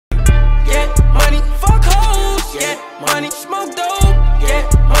get money, fuck hoes, get money, smoke dope,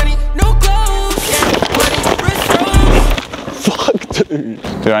 get money, no clothes, get money, wrist rolls. Fuck, dude.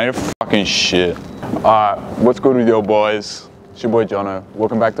 Dude, I need a fucking shit. Alright, what's good with your boys? It's your boy Jono.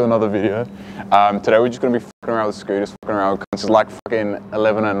 Welcome back to another video. Today we're just gonna be fucking around with scooters, fucking around with It's like fucking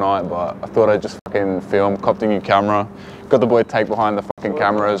 11 at night, but I thought I'd just fucking film, copped a new camera. Got the boy Take behind the fucking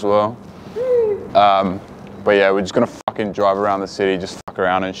camera as well. But yeah, we're just gonna fucking drive around the city, just fuck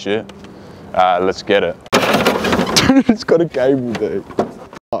around and shit. Let's get it. Dude, it's got a cable, dude.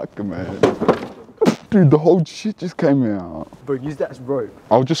 Fuck, man. Dude, the whole shit just came out. Bro, use that as rope.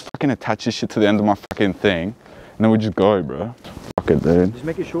 I'll just fucking attach this shit to the end of my fucking thing, and then we'll just go, bro. Fuck it, dude. Just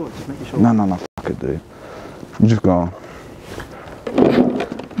make it short, just make it short. No, fuck it, dude. I'm just going.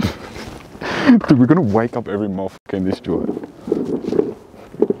 Dude, we're gonna wake up every motherfucker in this joint.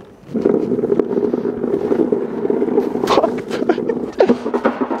 Fuck, dude.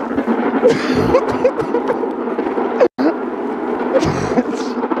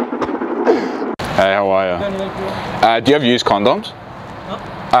 Hey, how are you? Do you have used condoms?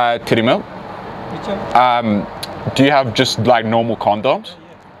 No. Titty milk? Do you have just like normal condoms?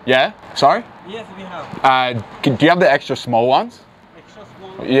 Yeah. Sorry? Yes, we have. Do you have the extra small ones? Extra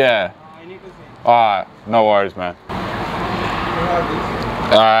small? Yeah. I need to see. Alright, no worries, man.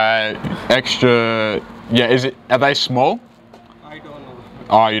 Extra. Yeah, are they small? I don't know.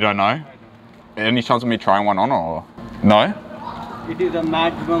 Oh, you don't know? I don't. Any chance of me trying one on or? No? It is a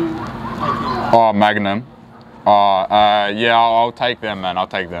Magnum, I think. Oh, Magnum. Yeah, I'll take them, man. I'll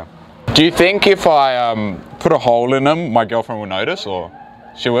take them. Do you think if I put a hole in them, my girlfriend will notice, or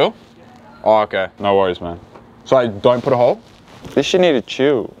she will? Oh, okay. No worries, man. So I don't put a hole? This shit need to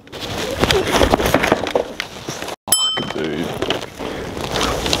chill. Fuck, dude.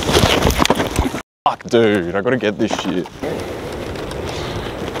 Fuck, dude. I gotta get this shit.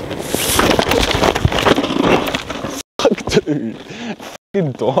 Fuck, dude.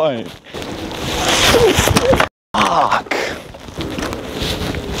 Fucking dying. Fuck.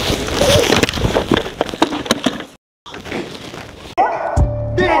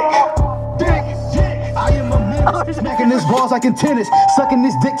 Smacking this balls like in tennis, sucking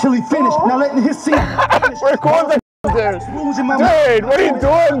this dick till he finished. Now letting his seat finish. Record the dude. Dude, what are you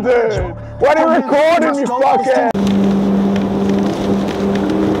doing, dude? Why are you recording, you fuckhead?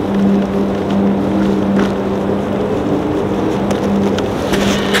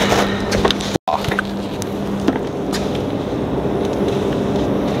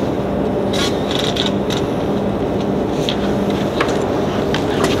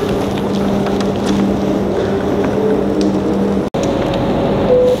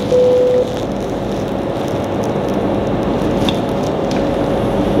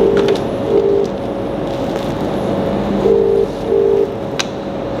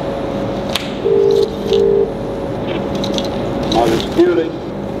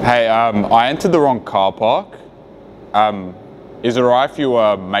 Hey, I entered the wrong car park. Is it alright if you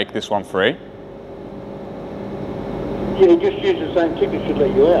make this one free? Yeah, just use the same ticket, should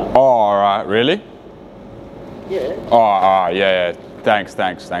let you out. Oh, alright, really? Yeah. Oh, yeah. Thanks for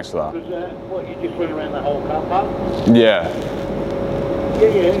that. Because what, you just went around the whole car park? Yeah.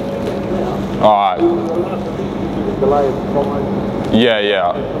 Yeah. Alright. Delay of 5. Yeah.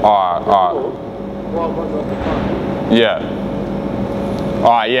 Alright. Well, I got you off the phone. Yeah.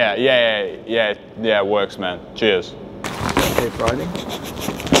 Alright, yeah, it works, man. Cheers. Keep riding.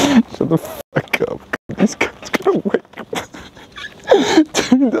 Shut the fuck up. This guy's gonna wake up.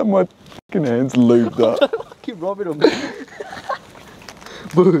 Dude, that my fucking hand's lubed up. Keep rubbing on me.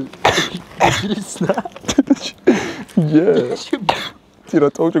 Bro, did it snap? Yeah. Dude, I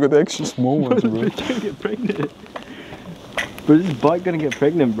told you I got the extra small ones, bro. You're gonna get pregnant. Bro, this bike gonna get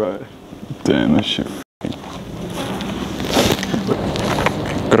pregnant, bro. Damn, that shit.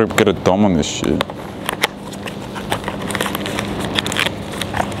 Gotta get a dom on this shit.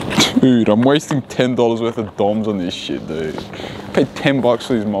 Dude, I'm wasting $10 worth of doms on this shit, dude. I paid $10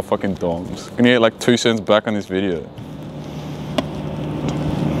 for these motherfucking doms. Gonna get like 2 cents back on this video.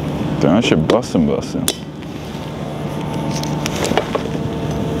 Damn, that shit bustin'.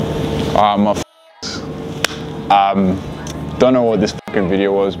 Don't know what this fucking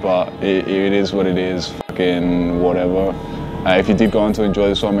video was, but it is what it is. Fucking whatever. If you did go on to enjoy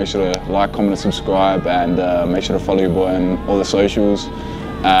this one, make sure to like, comment, and subscribe, and make sure to follow your boy on all the socials.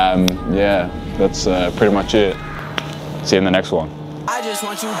 Yeah, that's pretty much it. See you in the next one. I just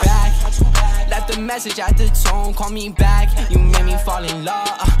want you back. Left the message at the tone, call me back. You made me fall in love.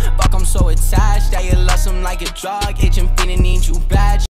 Fuck, I'm so attached that you love some like a drug. Itching, feeling, need you bad.